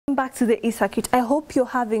Back to the Ecircuit. I hope you're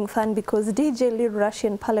having fun because DJ Lil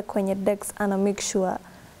Russian pale kwenye decks and I make sure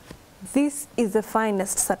this is the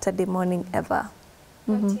finest Saturday morning ever.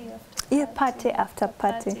 Yeah, party after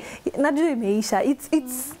party. Najua imeisha.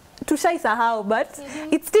 It's tushaisahau, but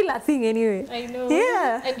it's still a thing anyway. I know.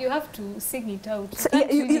 Yeah. And you have to sing it out. So, You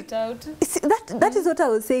can't sing it out. See, that is what I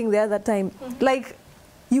was saying the other time. Like,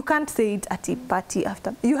 you can't say it at a party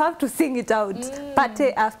after. You have to sing it out.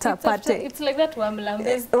 Party after party. It's like that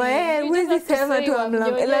wamlambes.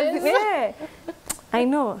 Yeah. I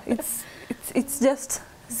know. It's just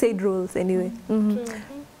said rules anyway.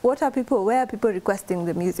 What are people? Where are people requesting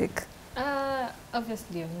the music?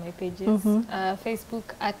 Obviously on my pages. Facebook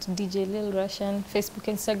at DJ Lil Russian, Facebook,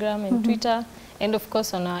 Instagram, and Twitter. And of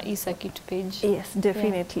course on our Ecircuit page. Yes,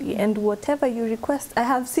 definitely. Yeah. And whatever you request, I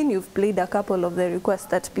have seen you've played a couple of the requests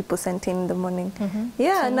that people sent in the morning.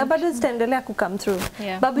 Yeah, so nobody zitaendelea to come through.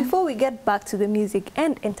 Yeah. But before we get back to the music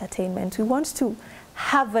and entertainment, we want to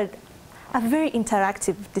have a very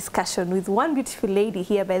interactive discussion with one beautiful lady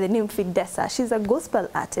here by the name Fidesa. She's a gospel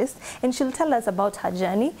artist and she'll tell us about her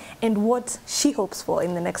journey and what she hopes for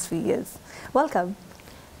in the next few years. Welcome.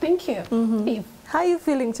 Thank you. How are you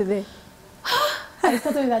feeling today? I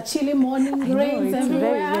started with a chilly morning, rains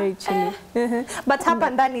everywhere. Very chilly. But up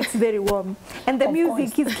and down it's very warm. And the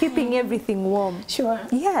music is keeping everything warm. Sure.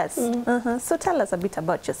 Yes. So tell us a bit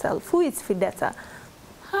about yourself. Who is Fidesa?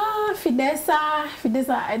 Fidesa,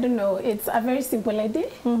 I don't know. It's a very simple lady.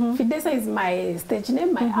 Fidesa is my stage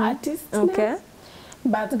name, my artist name.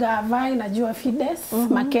 But gava inajua Fides,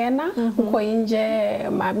 Makena, uko nje,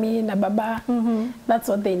 mami na baba. That's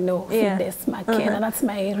what they know, Fides, Makena. That's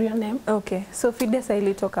my real name. Okay. So Fidesa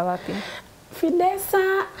ilitoka wapi?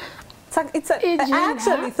 Fidesa, I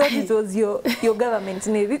actually thought it was your government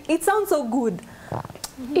name. It sounds so good.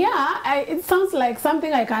 Yeah, it sounds like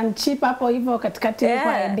something I can chip up or even katikati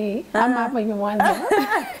kwa ID. I'm hapo hivi mwanzo.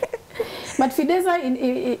 But Fidesa,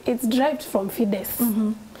 it's derived from Fides.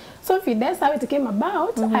 So Fidesa, how it came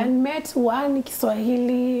about, I met one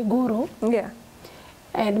Kiswahili guru. Yeah.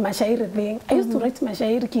 And mashairi thing. I used to write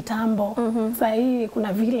mashairi kitambo. Sahi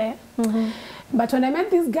kuna vile. But when I met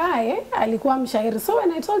this guy, alikuwa mshairi. So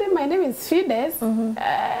when I told him my name is Fides,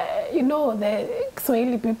 you know, the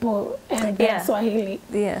Swahili people and Swahili.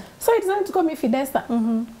 Yeah. So he decided to call me Fidesa.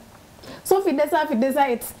 So Fidesa,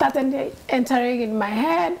 it started entering in my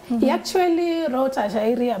head. He actually wrote a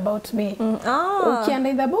shairi about me. Ukienda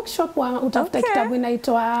in the bookshop, utafuta kitabu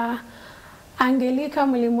inaitwa Angelika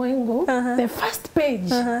Mlimwengu, the first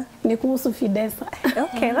page ni kuhusu Fidesa.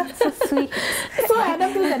 Okay, that's so sweet. So I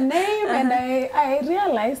adopted the name and I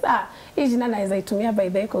realized, hii jina naweza itumia by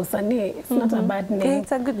the usanii. It's not a bad name.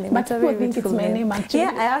 It's a good name. But people think it's my name actually.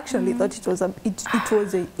 Yeah, I actually thought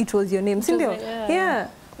it was your name. Sindio? Yeah.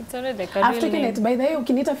 It's already like a I've real taken name. it. By the way,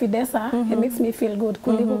 ukinita Fidesa, it makes me feel good.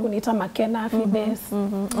 Kuliko kunita Makena, Fides.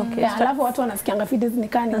 Okay. Yeah, alafu watu wanasikianga Fides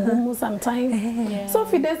nikaa ni ngumu sometimes. So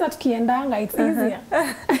Fidesa tukiendanga, it's easier.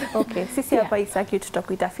 Okay, sisi hapa Ecircuit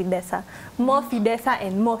tutakuita Fidesa. More Fidesa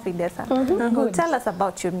and more Fidesa. Tell us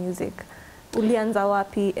about your music. Ulianza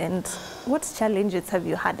wapi and what challenges have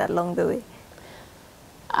you had along the way?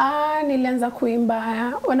 Nilianza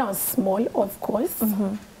kuimba when I was small, of course.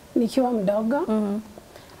 Nikiwa mdogo.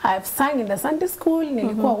 I've sung in the Sunday school,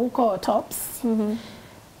 nilikuwa huko Tops.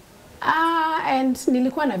 And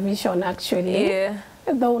nilikuwa na vision actually. Yeah.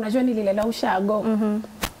 Though unajua nililela ushago. And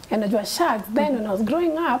najua shags. Then when I was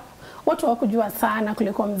growing up, watu hawakujua sana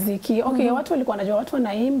kuliko muziki. Okay, watu walikuwa wanajua watu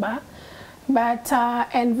wanaimba. But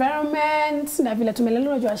environment na vile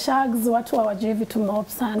tumelelewa unajua shags, watu hawajui vitu mob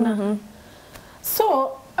sana.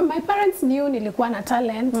 So my parents knew nilikuwa na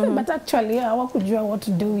talent, but actually hawakujua what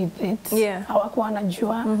to do with it. Yeah. Hawakuwa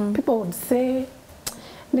wanajua. People would say,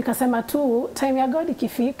 nikasema tu, time ya God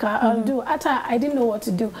ikifika, I'll do. Hata I didn't know what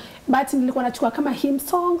to do. But nilikuwa nachukua kama hymn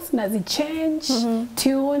songs, change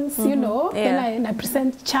tunes, you know. Then I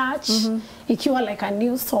present church, ikiwa like a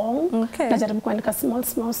new song. Okay. Najaribu kuandika small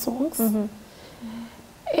songs.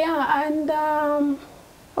 Yeah, and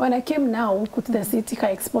when I came now to the city, ka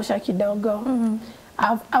exposure kidogo.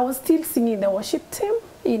 I was still singing the worship team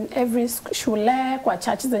in every shule, kwa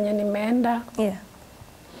church zenye nimeenda. Yeah.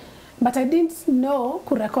 But I didn't know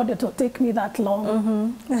kurecord it would take me that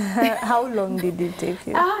long. How long did it take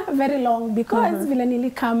you? Very long because vile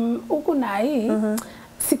nilikam huku na hii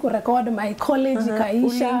siku record my college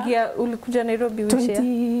ikaisha. Ulikuja Nairobi which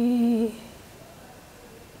year?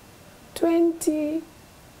 2016.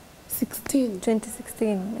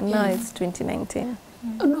 2016. And now it's 2019.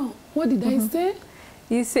 Oh no, what did I say?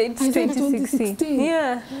 You said 2016.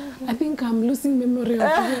 Yeah. I think I'm losing memory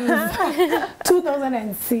of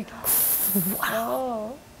 2006.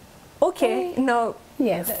 Wow. Okay, now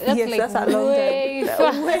Yes. That's yes, like that's a long way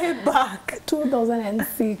time. Way back.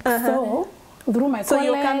 2006. So through my So college.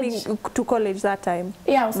 you're coming to college that time?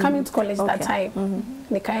 Yeah, I was coming to college that Okay. time.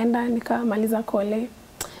 Nikaenda, nikamaliza kole.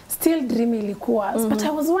 Still dream ilikuwa. But I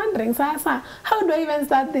was wondering, sasa, how do I even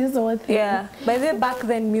start this whole thing? Yeah. By the way, back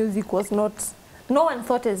then music was not, no one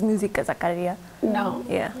thought as music as a career. No.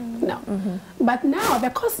 Yeah. No. But now, the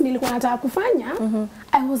course nilikuwa nataka kufanya,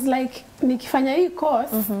 I was like, nikifanya hii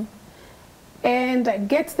course, and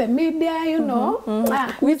get the media, you know.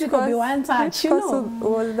 Music will be one touch, you know.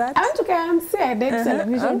 Was that? I went to KMC, I did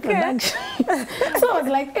television production. So I was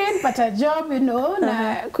like, but a job, you know,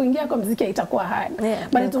 na kuingia kwa muziki itakuwa hard. Yeah,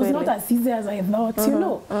 but it was not as easy as I thought, you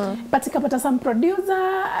know. But ikapata some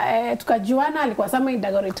producer, tukajuana, alikuwa somewhere in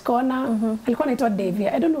Dagoretti Corner. Alikuwa anaitwa Davey.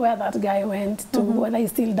 I don't know where that guy went to, whether he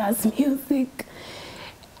still does music.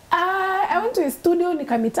 I went to a studio,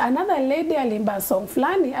 nikamit another lady alimba song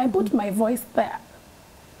flani. I put my voice there.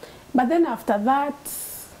 But then after that,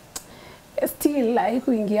 still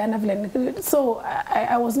haikuingiana vile. So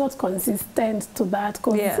I was not consistent to that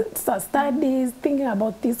because studies, thinking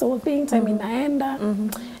about this whole thing, time inaenda,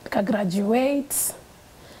 nika graduate.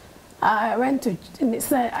 I went to,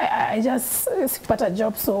 I just got a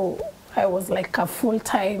job, so I was like a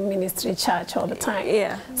full-time ministry church all the time.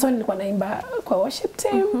 Yeah. So nilikuwa naimba kwa worship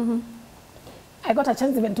team. I got a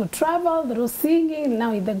chance even to travel through singing,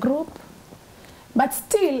 now in the group. But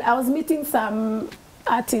still, I was meeting some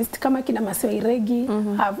artists, kama kina Masio Iregi.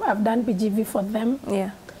 I've done BGV for them.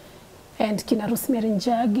 Yeah. And kina Rosemary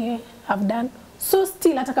Njage, I've done. So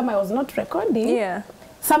still, hata kama I was not recording, Yeah.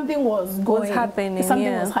 something was going. Was happening. Something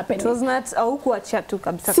yeah. was happening. It was not haukuachia tu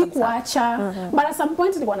kabisa. Sikuacha. But at some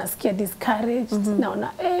point nilikuwa nasikia discouraged.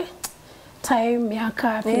 Naona time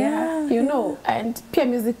miaka pia, you know, and pia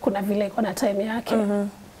music kuna vile iko na time yake.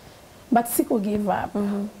 But siku give up.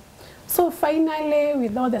 So finally,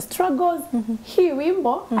 with all the struggles, hii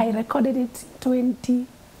wimbo I recorded it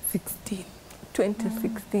 2016.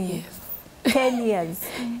 2016. Yes. 10 years.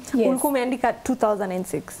 Yes. Ulikuwa umeandika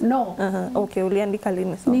 2006? No. Okay, uliandika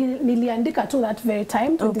lini song? Niliandika to that very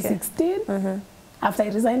time, 2016, after I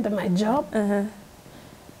resigned my job.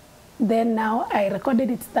 Then now I recorded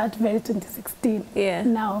it that very 2016. Yeah.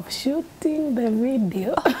 Now shooting the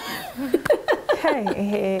video.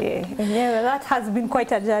 Yeah, that has been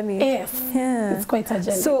quite a journey. Yes. Yeah. It's quite a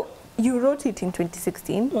journey. So you wrote it in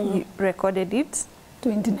 2016, you recorded it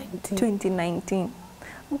 2019. 2019.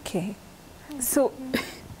 Okay. So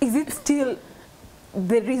is it still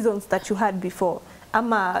the reasons that you had before?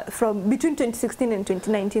 From between 2016 and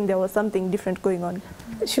 2019 there was something different going on?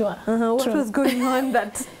 Sure. What True. was going on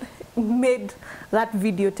that made that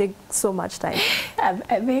video take so much time?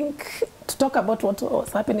 I think to talk about what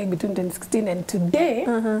was happening between 2016 and today,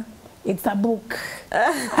 it's a book.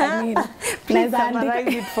 I mean, Please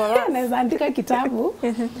summarize it for us. Naeza andika kitabu.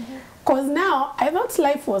 Because now, I thought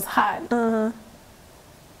life was hard.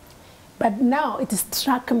 But now it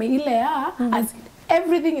struck me, as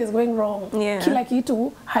everything is going wrong. Yeah. Kila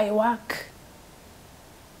kitu haiwork.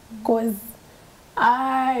 Because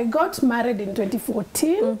I got married in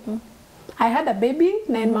 2014. I had a baby,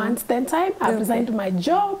 9 months, 10 time. I've resigned my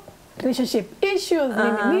job, relationship issues,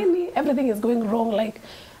 everything is going wrong, like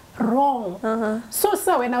wrong. So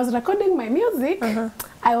when I was recording my music,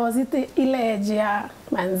 I was at the ile ya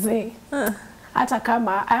manze. Hata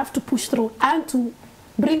kama I have to push through and to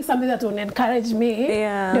bring something that will encourage me.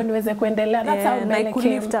 Ndio niweze kuendelea. That's how Belle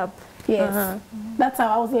came. Lift up. Yes. That's how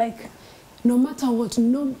I was like, no matter what,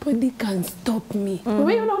 nobody can stop me.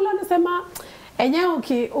 Wewe unasema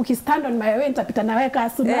enyewe ukistand on my way nitapita nawe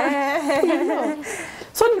kasuna. You know?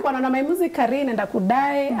 So nilikuwa naona my music career inaenda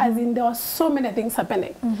kudai, as in there were so many things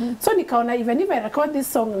happening. So nikaona even if I record this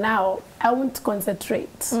song now, I won't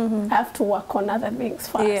concentrate. I have to work on other things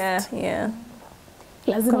first. Yeah.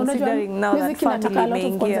 Lazima Considering now that music inataka a lot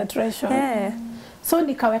of concentration. Yeah. So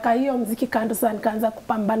nikaweka hiyo muziki kando sana, nikaanza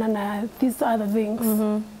kupambana na these other things.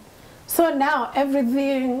 So now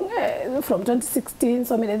everything from 2016,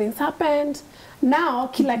 so many things happened. Now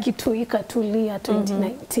kila kitu ikatulia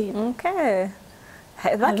 2019. Okay.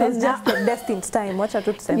 That was just the destined time. Wacha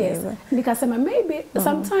tu tuseme hivyo. Nikasema maybe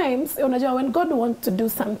sometimes unajua when God wants to do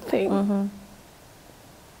something,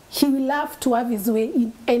 he will have to have his way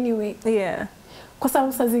in any way. Yeah. Kwa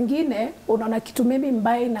sababu saa zingine unaona kitu maybe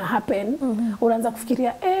mbaya ina happen, unaanza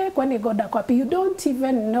kufikiria kwani God ako wapi? You don't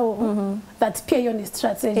even know that pia hiyo ni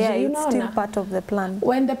strategy. Yeah, it's still part of the plan.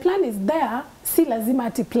 When the plan is there, si lazima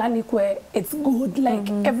ati plan ikwe it's good,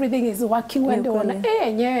 like everything is working when they wanna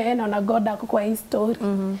yenyewe naona God ako kwa hii story.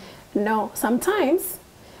 No, sometimes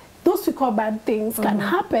those we call bad things can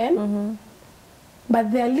happen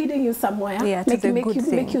but they are leading you somewhere. Yeah, to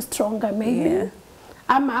make you stronger maybe. Yeah.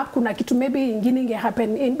 Ama kuna kitu maybe ingine inge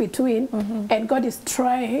happen in between, and God is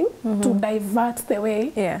trying to divert the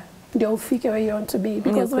way. Yeah. Ndio ufike where you want to be.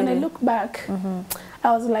 Because when I look back,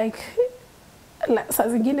 I was like, saa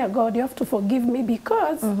zingine, God, you have to forgive me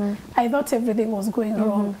because I thought everything was going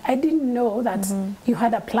wrong. I didn't know that you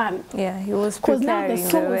had a plan. Yeah, he was preparing. Because now the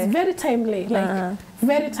song was very timely, like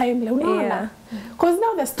very timely. Unaona? Because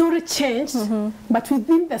now the story changed, but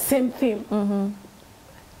within the same theme.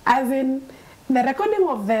 As in, the recording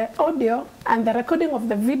of the audio and the recording of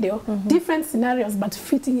the video, different scenarios, but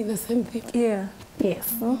fitting in the same theme. Yeah.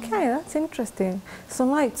 Yes. Okay, that's interesting. So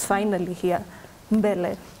now it's finally here.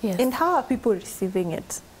 Mbele. Yes. And how are people receiving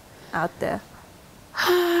it out there?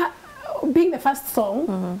 Being the first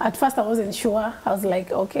song, at first I wasn't sure. I was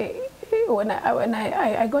like, okay. When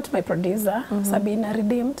I got my producer, Sabina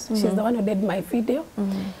Redeemed, she's the one who did my video.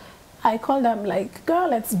 I called them like, girl,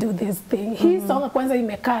 let's do this thing. Hii song kwanza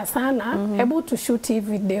imekaa sana, able to shoot hii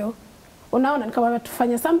video. Unaona nikamwambia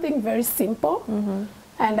tufanye something very simple.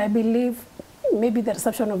 And I believe maybe the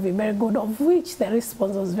reception will be very good, of which the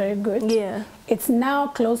response was very good. Yeah. It's now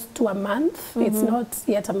close to a month. It's not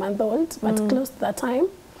yet a month old, but close to that time.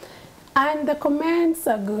 And the comments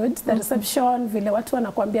are good. The reception, vile watu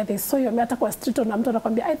wanakuambia they saw you, hata kwa street na mtu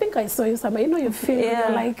anakuambia I think I saw you somewhere. You know, you feel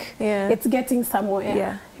you're like it's getting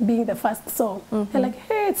somewhere. Being the first song, they're like,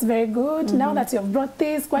 hey, it's very good. Now that you've brought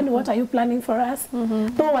this, what are you planning for us?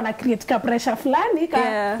 Don't wanna create pressure flani.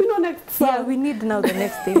 You know, next song. Yeah, we need now the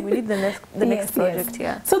next thing. We need the next project.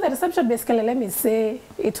 Yeah. So the reception, basically, let me say,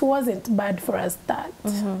 it wasn't bad for us. That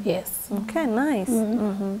yes. Okay, nice.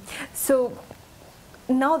 So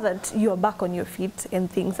now that you're back on your feet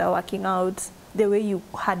and things are working out the way you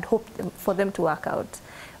had hoped for them to work out,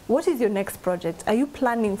 what is your next project? Are you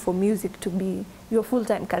planning for music to be your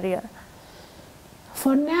full-time career?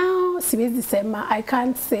 For now, siwezi sema, I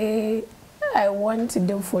can't say I want to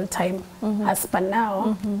do full-time as per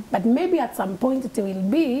now, but maybe at some point it will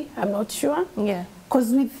be, I'm not sure. Yeah.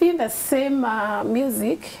 Because within the same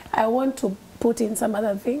music, I want to put in some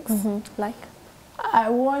other things. Like? I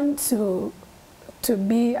want to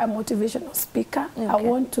be a motivational speaker. Okay. I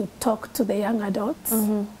want to talk to the young adults.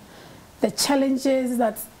 The challenges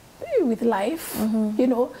that with life, you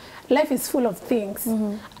know, life is full of things.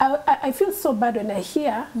 I feel so bad when I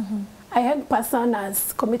hear a young person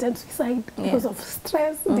has committed suicide because of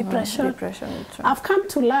stress, depression. I've come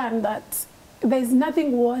to learn that there is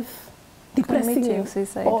nothing worth depressing you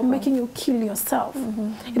or making you kill yourself.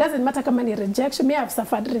 It doesn't matter kama ni rejection. Me, I've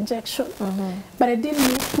suffered rejection, but it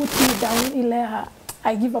didn't put me down.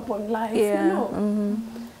 I give up on life, you know.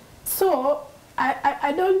 So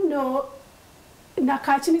I don't know.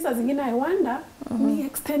 Nakaa chini saa zingine I wonder ni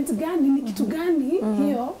extent gani, ni kitu gani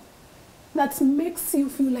hiyo that makes you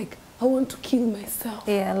feel like I want to kill myself.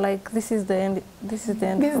 Yeah, like this is the end. This is the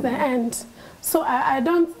end. This is the end. So I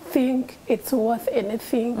don't think it's worth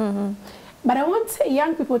anything. But I want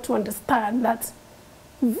young people to understand that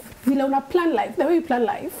vile una plan life, the way you plan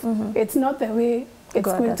life, it's not the way it's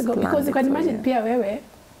going to go. Because you can imagine pia wewe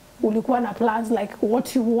ulikuwa na plans like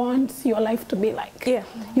what you want your life to be like. Yeah.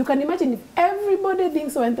 You can imagine if everybody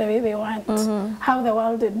thinks went the way they want, how the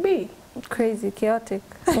world would be. Crazy, chaotic.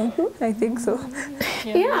 I think so.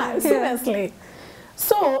 Yeah, seriously.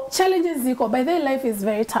 So challenges ziko, by the way, life is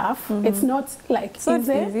very tough. It's not like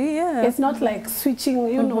easy. It's not like switching,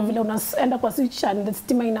 you know, vile unaenda kwa switch and the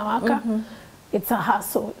stima inawaka. It's a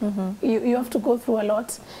hassle. You have to go through a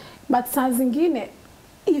lot. But saa zingine,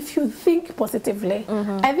 if you think positively,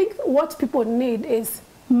 I think what people need is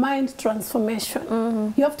mind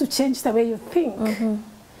transformation. You have to change the way you think.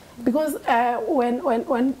 Because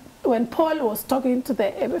when Paul was talking to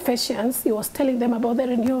the Ephesians, he was telling them about the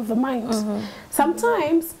renewal of the mind.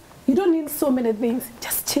 Sometimes you don't need so many things,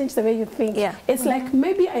 just change the way you think. It's like,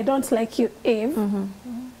 maybe I don't like you, Eve,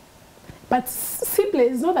 but simply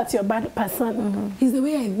it's not that you're a bad person. It's the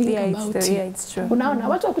way I think about you. Yeah, it's true. Unaona,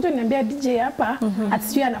 watu wakuja niambia DJ hapa,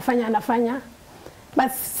 atisijui anafanya.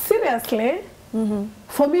 But seriously,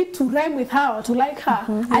 for me to rhyme with her or to like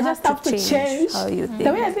her, I just have to change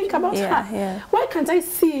the way I think about her. Why can't I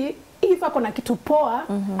see if akona kitu poa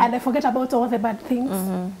and I forget about all the bad things?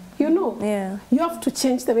 You know, you have to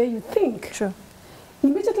change the way you think. True.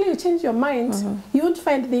 Immediately you change your mind, you won't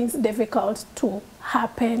find things difficult to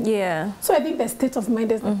happen. So I think the state of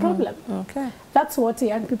mind is the problem. That's what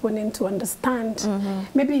young people need to understand.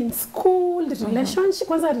 Maybe in school, the relationship,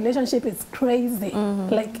 once a relationship is crazy,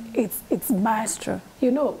 like it's bad. True.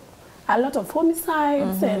 You know, a lot of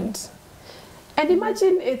homicides and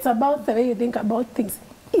imagine it's about the way you think about things.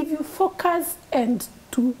 If you focus and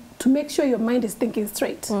to to make sure your mind is thinking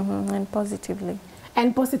straight. And positively.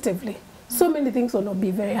 And positively. So many things will not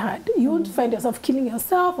be very hard. You won't find yourself killing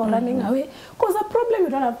yourself or running away. Because a problem, you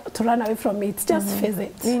don't have to run away from it. Just face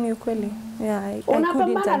it. Yeah, I couldn't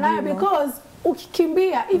agree more. Because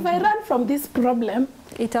ukikimbia, if I run from this problem,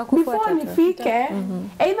 before nifike,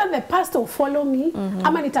 either the past will follow me,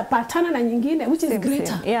 ama nitapatana na nyingine, which is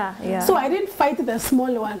greater. So I didn't fight the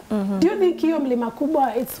small one. Do you think hiyo mlima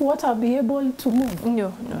kubwa, it's what I'll be able to move?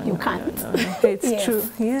 No, you can't. It's true.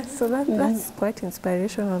 Yes, so that's quite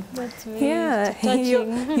inspirational. That's really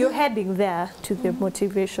touching. You're heading there to the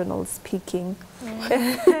motivational speaking.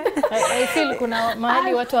 I feel kuna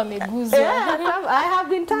mahali watu wameguzwa. I have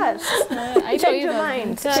been touched. Change your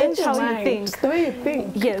mind. Change how you think. The way you think.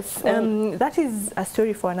 Yes, that is a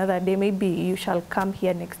story for another day. Maybe you shall come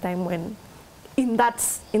here next time when in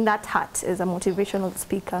that heart as a motivational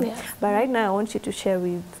speaker. Yes. But right now I want you to share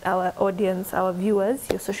with our audience, our viewers,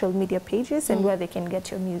 your social media pages and where they can get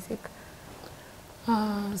your music.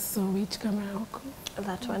 So which camera?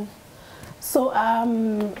 That one. So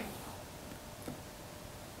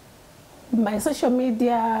my social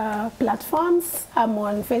media platforms, I'm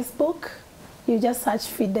on Facebook. You just search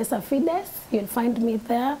Fidesa Fides. You'll find me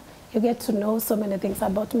there. You get to know so many things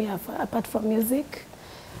about me apart from music.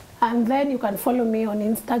 And then you can follow me on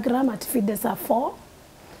Instagram at Fidesa4.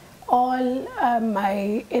 All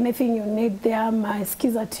anything you need there, my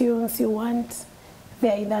skiza tunes you want,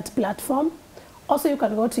 they're in that platform. Also, you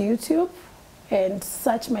can go to YouTube and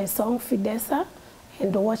search my song Fidesa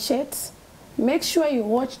and watch it. Make sure you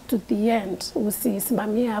watch to the end.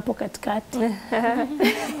 Usisimamia hapo katikati.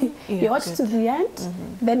 You watch to the end,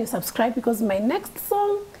 then you subscribe because my next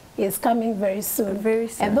song is coming very soon. Very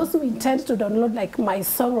soon. And those who intend to download like my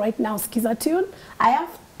song right now, Skiza Tune, I have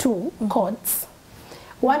two chords.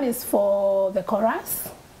 One is for the chorus.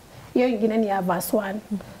 Hiyo ingine ni ya verse 1.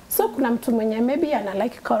 So kuna mtu mwenye maybe ana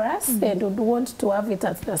like chorus and would want to have it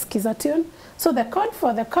as the Skiza Tune. So the code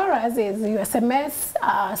for the chorus is you SMS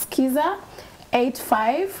Skiza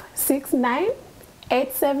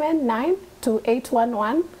 8569 to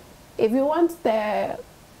 811. If you want the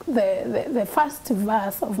first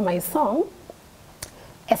verse of my song,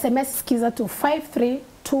 SMS Skiza to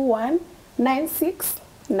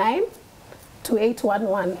 5321969 to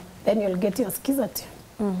 811. Then you'll get your Skiza Tune.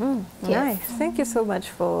 Yes. Nice. Thank you so much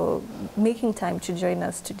for making time to join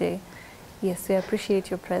us today. Yes, we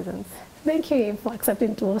appreciate your presence. Thank you for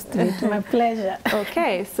accepting to host me. It's my pleasure.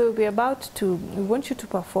 Okay, so we want you to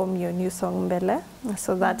perform your new song, Mbele,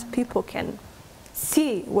 so that people can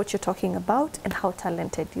see what you're talking about and how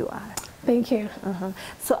talented you are. Thank you.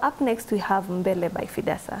 So up next we have Mbele by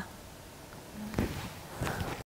Fidesa.